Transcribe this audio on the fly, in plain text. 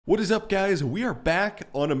What is up, guys? We are back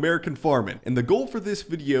on American farming, and the goal for this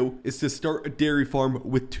video is to start a dairy farm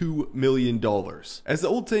with $2 million. As the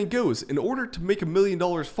old saying goes, in order to make $1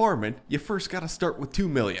 million farming, you first got to start with $2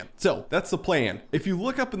 million. So that's the plan. If you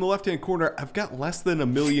look up in the left-hand corner, I've got less than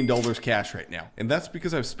 $1 million cash right now, and that's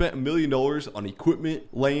because I've spent $1 million on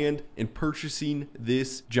equipment, land, and purchasing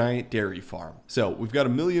this giant dairy farm. So we've got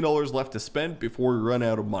 $1 million left to spend before we run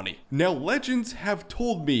out of money. Now, legends have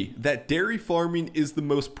told me that dairy farming is the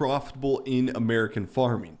most profitable in American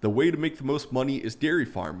farming. The way to make the most money is dairy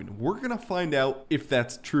farming. We're gonna find out if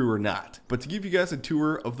that's true or not. But to give you guys a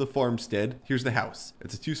tour of the farmstead, here's the house.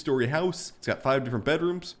 It's a 2-story house. It's got 5 different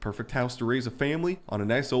bedrooms. Perfect house to raise a family on a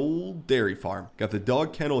nice old dairy farm. Got the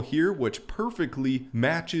dog kennel here, which perfectly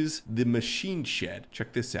matches the machine shed.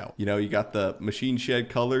 Check this out. You know, you got the machine shed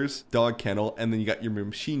colors, dog kennel, and then you got your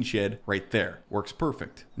machine shed right there. Works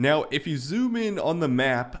perfect. Now, if you zoom in on the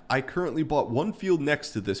map, I currently bought one field next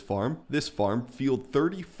to this farm, field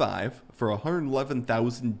 35, for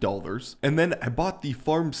 $111,000, and then I bought the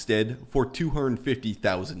farmstead for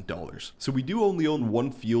 $250,000. So we do only own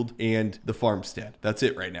one field and the farmstead. That's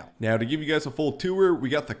it right now. Now, to give you guys a full tour, we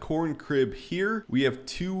got the corn crib here. We have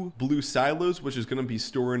 2 blue silos, which is going to be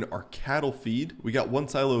storing our cattle feed. We got 1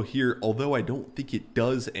 silo here, although I don't think it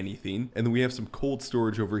does anything. And then we have some cold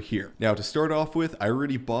storage over here. Now, to start off with, I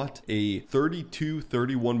already bought a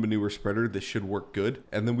 32-31 manure spreader. This should work good.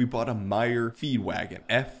 And then we bought a Meyer feed wagon,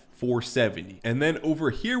 F470. And then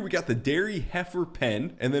over here we got the dairy heifer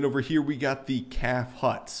pen, and then over here we got the calf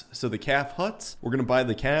huts. So the calf huts, we're gonna buy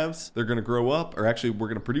the calves, they're gonna grow up, or actually we're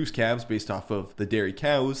gonna produce calves based off of the dairy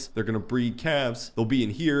cows. They're gonna breed calves, they'll be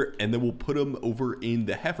in here, and then we'll put them over in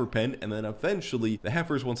the heifer pen, and then eventually the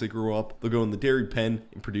heifers, once they grow up, they'll go in the dairy pen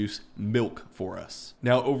and produce milk for us.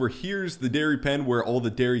 Now over here's the dairy pen where all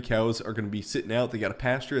the dairy cows are gonna be sitting out. They got a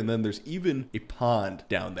pasture, and then there's even a pond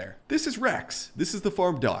down there. This is Rex. This is the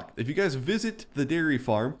farm dog. If you guys visit the dairy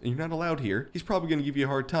farm and you're not allowed here, he's probably going to give you a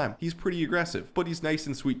hard time. He's pretty aggressive, but he's nice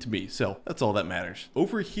and sweet to me, so that's all that matters.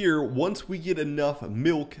 Over here, once we get enough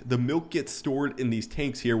milk, the milk gets stored in these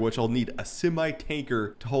tanks here, which I'll need a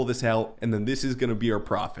semi-tanker to haul this out, and then this is going to be our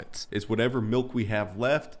profits. It's whatever milk we have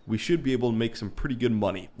left. We should be able to make some pretty good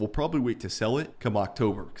money. We'll probably wait to sell it come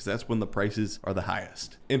October, because that's when the prices are the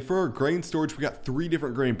highest. And for our grain storage, we got 3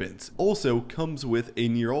 different grain bins. Also comes with a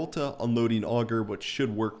Nearalta unloading auger, which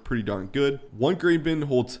should work pretty darn good. One grain bin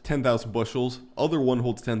holds 10,000 bushels, other one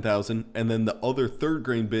holds 10,000, and then the other third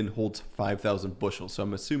grain bin holds 5,000 bushels. So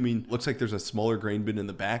I'm assuming, looks like there's a smaller grain bin in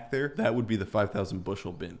the back there. That would be the 5,000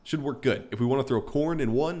 bushel bin. Should work good. If we want to throw corn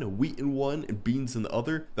in one, wheat in one, and beans in the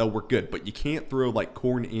other, that'll work good. But you can't throw like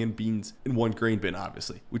corn and beans in one grain bin,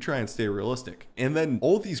 obviously. We try and stay realistic. And then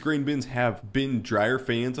all these grain bins have bin dryer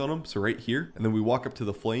fans on them. So right here, and then we walk up to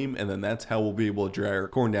the flame, and then that's how we'll be able to dry our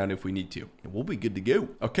corn down if we need to. And we'll be good to go.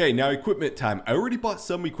 Okay, now equipment time. I already bought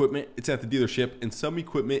some equipment. It's at the dealership, and some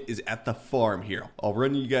equipment is at the farm here. I'll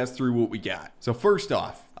run you guys through what we got. So first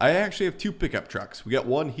off, I actually have 2 pickup trucks. We got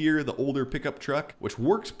one here, the older pickup truck, which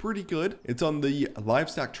works pretty good. It's on the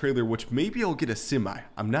livestock trailer, which maybe I'll get a semi.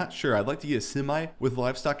 I'm not sure. I'd like to get a semi with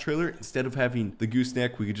livestock trailer. Instead of having the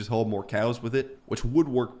gooseneck, we could just haul more cows with it, which would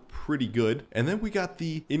work pretty good. And then we got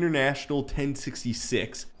the International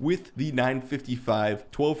 1066 with the 955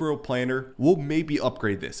 12-row planter. We'll maybe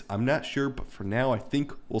upgrade this. I'm not sure, but for now, I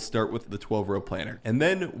think we'll start with the 12-row planter. And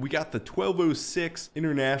then we got the 1206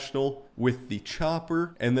 International with the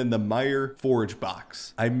chopper, and then the Meyer forage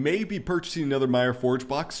box. I may be purchasing another Meyer forage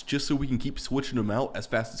box just so we can keep switching them out as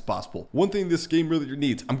fast as possible. One thing this game really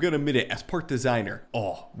needs, I'm gonna admit it, as part designer,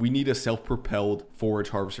 we need a self-propelled forage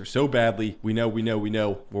harvester so badly. We know,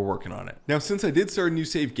 we're working on it. Now, since I did start a new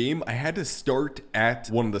save game, I had to start at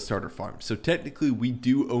one of the starter farms. So technically we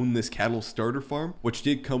do own this cattle starter farm, which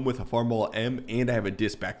did come with a Farmall M, and I have a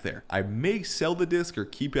disc back there. I may sell the disc or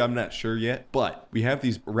keep it, I'm not sure yet, but we have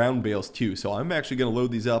these round bales too. So I'm actually gonna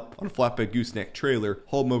load these up on a flatbed gooseneck trailer,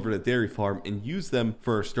 haul them over to the dairy farm, and use them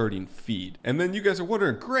for our starting feed. And then you guys are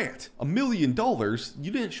wondering, Grant, $1 million?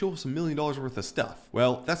 You didn't show us $1 million worth of stuff.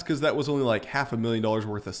 Well, that's because that was only like $500,000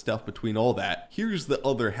 worth of stuff between all that. Here's the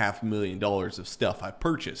other $500,000 of stuff I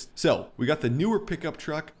purchased. So we got the newer pickup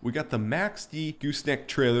truck, we got the Max D gooseneck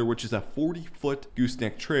trailer, which is a 40-foot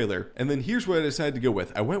gooseneck trailer. And then here's what I decided to go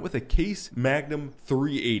with. I went with a Case Magnum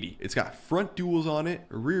 380. It's got front duals on it,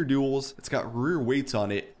 rear duals, it's got rear weights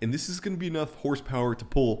on it, and this is going to be enough horsepower to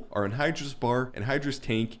pull our anhydrous bar, anhydrous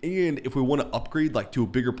tank, and if we want to upgrade like to a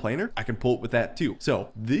bigger planter, I can pull it with that too. So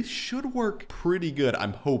this should work pretty good.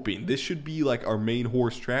 I'm hoping this should be like our main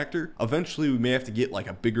horse tractor. Eventually we may have to get like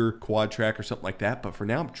a bigger QuadTrac or something like that, but for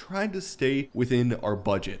now I'm trying to stay within our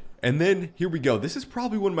budget. And then here we go. This is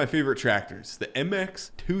probably one of my favorite tractors, the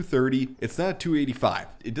MX 230. It's not a 285.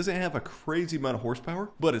 It doesn't have a crazy amount of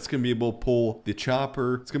horsepower, but it's going to be able to pull the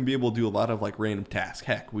chopper. It's going to be able to do a lot of like random tasks.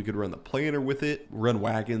 Heck, we could run the planter with it, run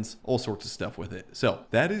wagons, all sorts of stuff with it. So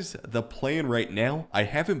that is the plan right now. I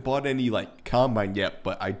haven't bought any like combine yet,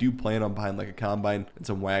 but I do plan on buying like a combine and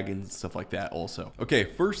some wagons and stuff like that also. Okay,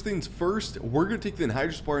 first things first, we're going to take the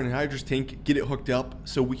anhydrous bar and anhydrous tank, get it hooked up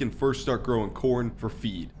so we can first start growing corn for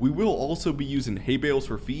feed. We will also be using hay bales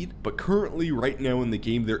for feed, but currently right now in the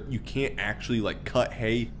game there, you can't actually like cut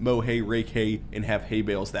hay, mow hay, rake hay, and have hay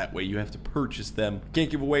bales that way. You have to purchase them. Can't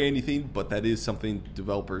give away anything, but that is something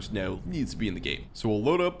developers know needs to be in the game. So we'll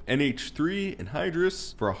load up NH3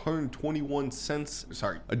 anhydrous for 121 cents,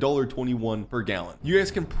 sorry, $1.21 per gallon. You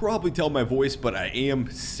guys can probably tell my voice, but I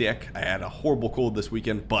am sick. I had a horrible cold this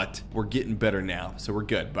weekend, but we're getting better now, so we're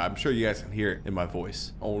good. But I'm sure you guys can hear it in my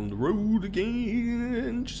voice. On the road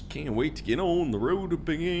again, just can't wait to get on the road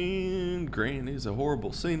again. Grant is a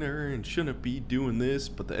horrible singer and shouldn't be doing this,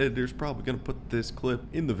 but the editor's probably gonna put this clip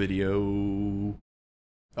in the video.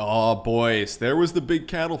 Oh boys, there was the big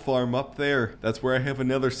cattle farm up there. That's where I have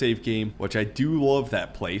another save game, which I do love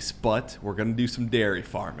that place, but we're gonna do some dairy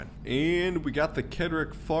farming. And we got the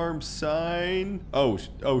QuadTrac farm sign. Oh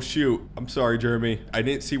shoot. I'm sorry, Jeremy. I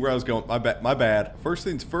didn't see where I was going. My bad. First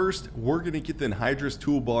things first, we're gonna get the anhydrous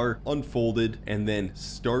toolbar unfolded and then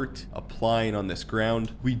start applying on this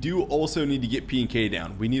ground. We do also need to get P&K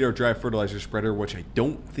down. We need our dry fertilizer spreader, which I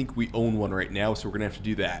don't think we own one right now, so we're gonna have to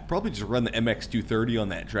do that. Probably just run the MX 230 on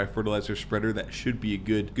that dry fertilizer spreader. That should be a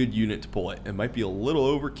good unit to pull it. It might be a little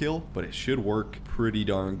overkill, but it should work pretty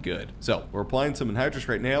darn good. So we're applying some anhydrous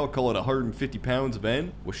right now. I'll call it 150 pounds of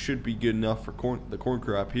N, which should be good enough for the corn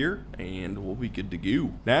crop here, and we'll be good to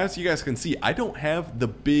go. Now, as you guys can see, I don't have the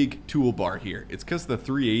big toolbar here. It's because the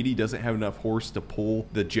 380 doesn't have enough horse to pull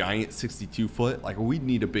the giant 62 foot. Like, we'd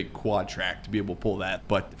need a big QuadTrac to be able to pull that,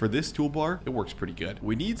 but for this toolbar, it works pretty good.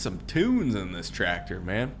 We need some tunes in this tractor,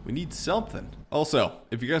 man. We need something. Also,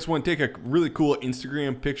 if you guys want to take a really cool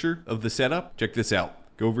Instagram picture of the setup, check this out.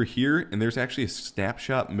 Go over here, and there's actually a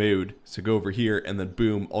snapshot mode. So go over here, and then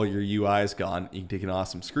boom, all your UI is gone. You can take an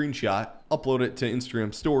awesome screenshot, upload it to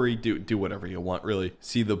Instagram story, do whatever you want, really.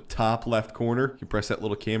 See the top left corner? You press that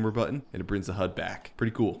little camera button, and it brings the HUD back.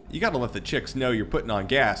 Pretty cool. You gotta let the chicks know you're putting on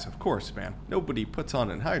gas, of course, man. Nobody puts on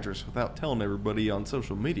anhydrous without telling everybody on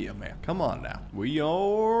social media, man. Come on now. We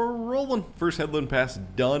are rolling. First headland pass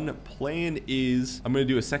done. Plan is, I'm gonna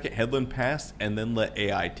do a second headland pass, and then let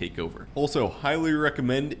AI take over. Also, highly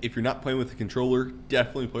recommend, if you're not playing with the controller,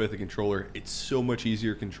 definitely play with the controller. It's so much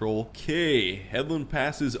easier to control. Okay, headland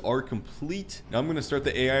passes are complete. Now I'm going to start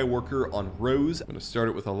the AI worker on rows. I'm going to start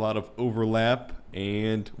it with a lot of overlap,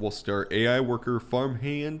 and we'll start AI worker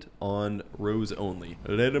farmhand on rows only.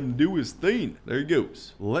 Let him do his thing. There he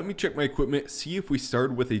goes. Let me check my equipment, see if we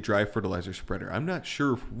started with a dry fertilizer spreader. I'm not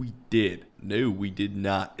sure if we did. No, we did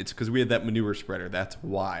not. It's because we had that manure spreader. That's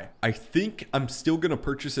why. I think I'm still going to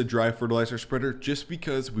purchase a dry fertilizer spreader just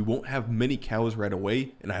because we won't have many cows right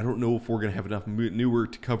away. And I don't know if we're going to have enough manure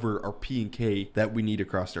to cover our P&K that we need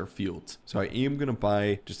across our fields. So I am going to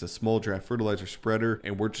buy just a small dry fertilizer spreader,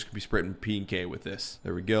 and we're just going to be spreading P&K with this.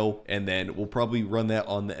 There we go. And then we'll probably run that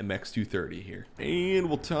on the MX 230 here. And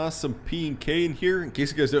we'll toss some P&K in here. In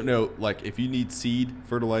case you guys don't know, like if you need seed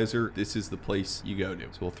fertilizer, this is the place you go to.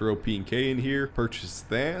 So we'll throw P&K in here, purchase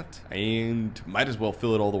that, and might as well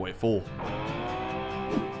fill it all the way full.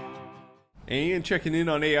 And checking in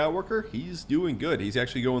on AI worker, he's doing good. He's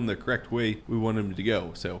actually going the correct way we want him to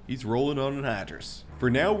go. So he's rolling on anhydrous. For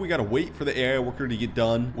now, we gotta wait for the AI worker to get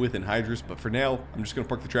done with anhydrous, but for now, I'm just gonna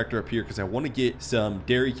park the tractor up here because I want to get some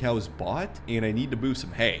dairy cows bought, and I need to move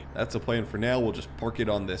some hay. That's the plan for now. We'll just park it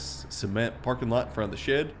on this cement parking lot in front of the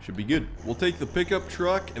shed. Should be good. We'll take the pickup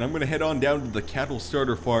truck, and I'm gonna head on down to the cattle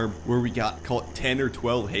starter farm where we got, call it 10 or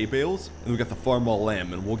 12 hay bales, and we got the farm all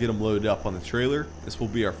lamb, and we'll get them loaded up on the trailer. This will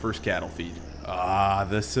be our first cattle feed. Ah,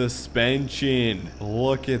 the suspension.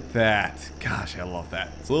 Look at that. Gosh, I love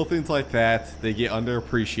that. It's little things like that. They get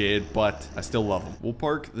underappreciated, but I still love them. We'll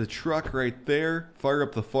park the truck right there, fire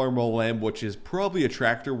up the farm all lamb, which is probably a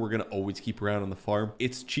tractor we're going to always keep around on the farm.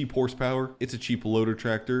 It's cheap horsepower. It's a cheap loader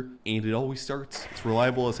tractor, and it always starts. It's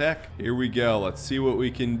reliable as heck. Here we go. Let's see what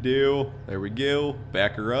we can do. There we go.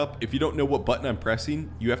 Back her up. If you don't know what button I'm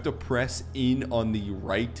pressing, you have to press in on the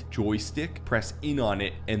right joystick, press in on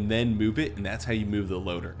it, and then move it, and that's how you move the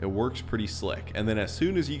loader. It works pretty slick. And then as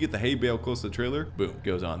soon as you get the hay bale close to the trailer, boom,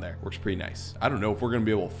 goes on there. Works pretty nice. I don't know if we're gonna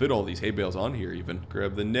be able to fit all these hay bales on here even.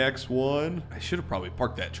 Grab the next one. I should have probably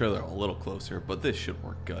parked that trailer a little closer, but this should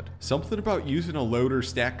work good. Something about using a loader,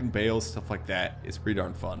 stacking bales, stuff like that is pretty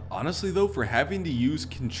darn fun. Honestly though, for having to use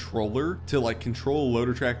controller to like control a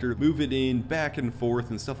loader tractor, move it in back and forth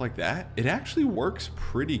and stuff like that, it actually works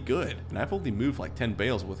pretty good. And I've only moved like 10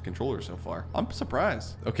 bales with controller so far. I'm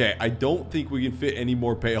surprised. Okay, I don't think we can fit any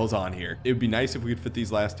more bales on here. It would be nice if we could fit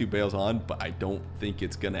these last 2 bales on, but I don't think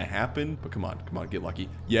it's gonna happen. But come on, get lucky.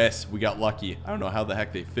 Yes, we got lucky. I don't know how the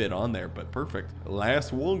heck they fit on there, but perfect.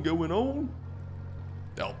 Last one going on.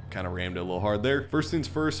 Oh, kind of rammed it a little hard there. First things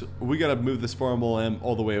first, we got to move this Farrow M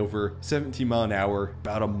all the way over 17 mile an hour,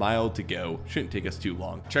 about a mile to go. Shouldn't take us too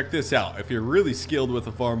long. Check this out. If you're really skilled with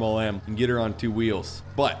a Farrow M, you can get her on 2 wheels,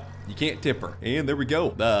 but you can't tip her. And there we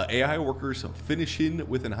go. The AI worker's finishing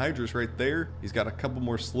with anhydrous right there. He's got a couple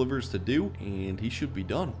more slivers to do, and he should be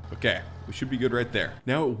done. Okay, we should be good right there.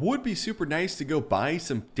 Now, it would be super nice to go buy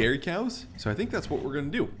some dairy cows, so I think that's what we're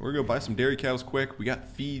gonna do. We're gonna buy some dairy cows quick. We got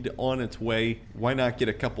feed on its way. Why not get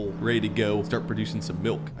a couple ready to go, start producing some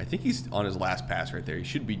milk? I think he's on his last pass right there. He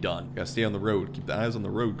should be done. Gotta stay on the road. Keep the eyes on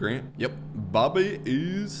the road, Grant. Yep, Bobby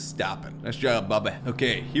is stopping. Nice job, Bobby.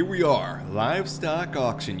 Okay, here we are. Livestock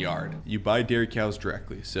auction yard. You buy dairy cows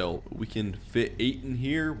directly, so we can fit 8 in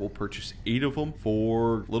here. We'll purchase 8 of them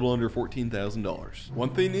for a little under $14,000. One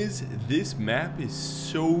thing is, this map is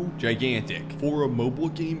so gigantic. For a mobile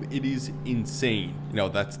game, it is insane. You know,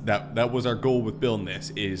 that was our goal with building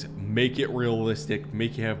this, is make it realistic,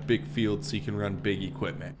 make you have big fields so you can run big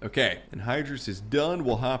equipment. Okay, anhydrous is done.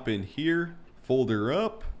 We'll hop in here, fold her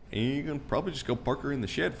up, and you can probably just go park her in the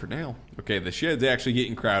shed for now. Okay, the shed's actually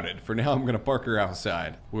getting crowded. For now, I'm gonna park her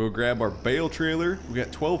outside. We'll grab our bale trailer. We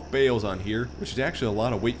got 12 bales on here, which is actually a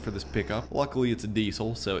lot of weight for this pickup. Luckily, it's a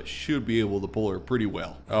diesel, so it should be able to pull her pretty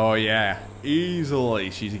well. Oh yeah,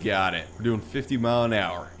 easily she's got it. We're doing 50 mile an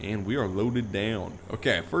hour, and we are loaded down.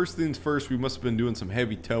 Okay, first things first, we must have been doing some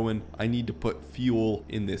heavy towing. I need to put fuel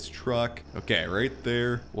in this truck. Okay, right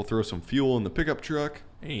there. We'll throw some fuel in the pickup truck.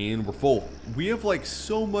 And we're full. We have like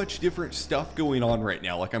so much different stuff going on right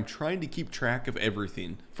now. Like I'm trying to keep track of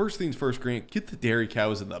everything. First things first, Grant, get the dairy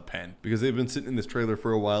cows in the pen because they've been sitting in this trailer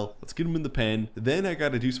for a while. Let's get them in the pen. Then I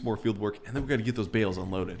got to do some more field work, and then we got to get those bales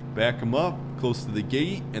unloaded. Back them up close to the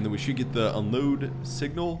gate, and then we should get the unload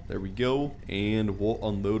signal. There we go. And we'll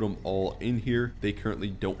unload them all in here. They currently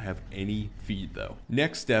don't have any feed though.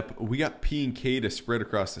 Next step, we got P and K to spread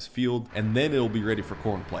across this field, and then it'll be ready for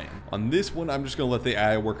corn planting. On this one, I'm just gonna let the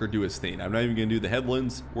AI worker do his thing. I'm not even gonna do the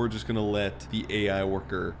headlands. We're just gonna let the AI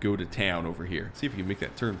worker go to town over here. See if we can make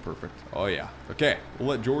that turn perfect. Oh yeah. Okay, we'll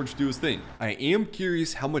let George do his thing. I am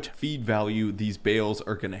curious how much feed value these bales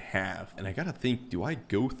are gonna have. And I gotta think, do I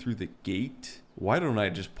go through the gate? Why don't I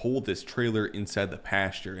just pull this trailer inside the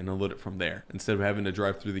pasture and unload it from there instead of having to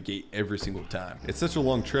drive through the gate every single time? It's such a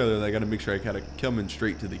long trailer that I gotta make sure I gotta come in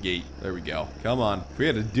straight to the gate. There we go. Come on. If we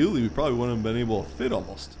had a dually, we probably wouldn't have been able to fit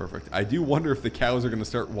almost. Perfect. I do wonder if the cows are gonna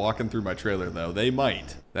start walking through my trailer though. They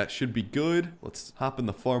might. That should be good. Let's hop in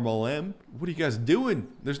the Farrow M. What are you guys doing?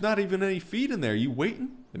 There's not even any feed in there. Are you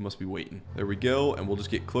waiting? They must be waiting. There we go, and we'll just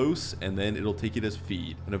get close, and then it'll take it as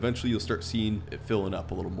feed. And eventually you'll start seeing it filling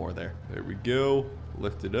up a little more there. There we go.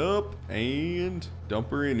 Lift it up, and dump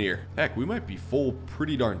her in here. Heck, we might be full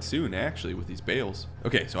pretty darn soon, actually, with these bales.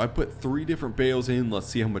 Okay, so I put 3 different bales in. Let's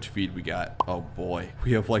see how much feed we got. Oh, boy.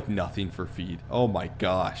 We have, like, nothing for feed. Oh, my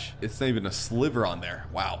gosh. It's not even a sliver on there.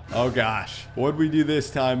 Wow. Oh, gosh. What'd we do this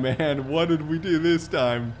time, man? What did we do this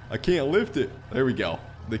time? I can't lift it. There we go.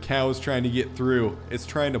 The cow's trying to get through. It's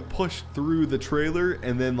trying to push through the trailer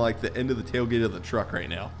and then like the end of the tailgate of the truck right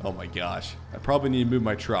now. Oh my gosh. I probably need to move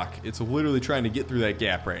my truck. It's literally trying to get through that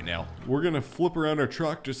gap right now. We're gonna flip around our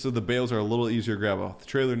truck just so the bales are a little easier to grab off the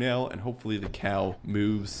trailer now, and hopefully the cow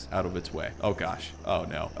moves out of its way. Oh gosh. Oh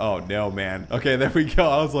no. Oh no, man. Okay, there we go.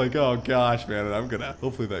 I was like, oh gosh, man. And I'm gonna,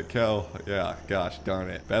 hopefully that cow, yeah, gosh darn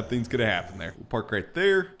it. Bad thing's gonna happen there. We'll park right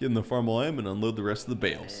there, get in the Farrow M, and unload the rest of the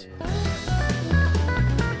bales.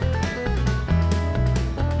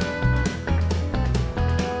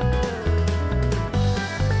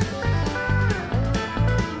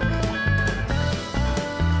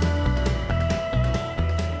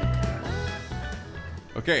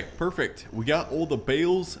 Okay, perfect. We got all the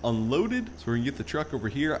bales unloaded, so we're gonna get the truck over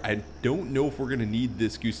here. I don't know if we're gonna need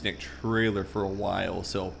this gooseneck trailer for a while,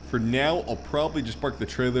 so for now, I'll probably just park the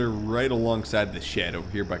trailer right alongside the shed over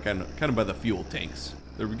here by kind of by the fuel tanks.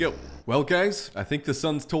 There we go. Well, guys, I think the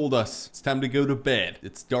sun's told us it's time to go to bed.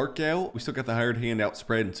 It's dark out. We still got the hired hand out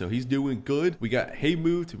spreading, so he's doing good. We got hay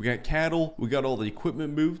moved, we got cattle, we got all the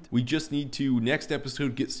equipment moved. We just need to, next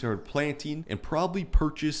episode, get started planting and probably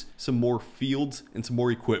purchase some more fields and some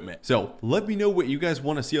more equipment. So let me know what you guys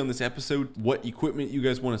want to see on this episode, what equipment you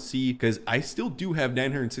guys want to see, because I still do have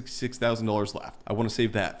 $966,000 left. I want to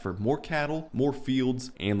save that for more cattle, more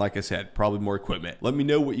fields, and like I said, probably more equipment. Let me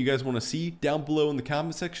know what you guys want to see down below in the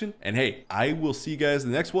comment section. And hey, I will see you guys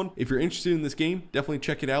in the next one. If you're interested in this game, definitely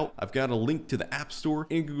check it out. I've got a link to the App Store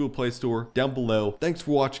and Google Play Store down below. Thanks for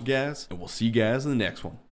watching, guys, and we'll see you guys in the next one.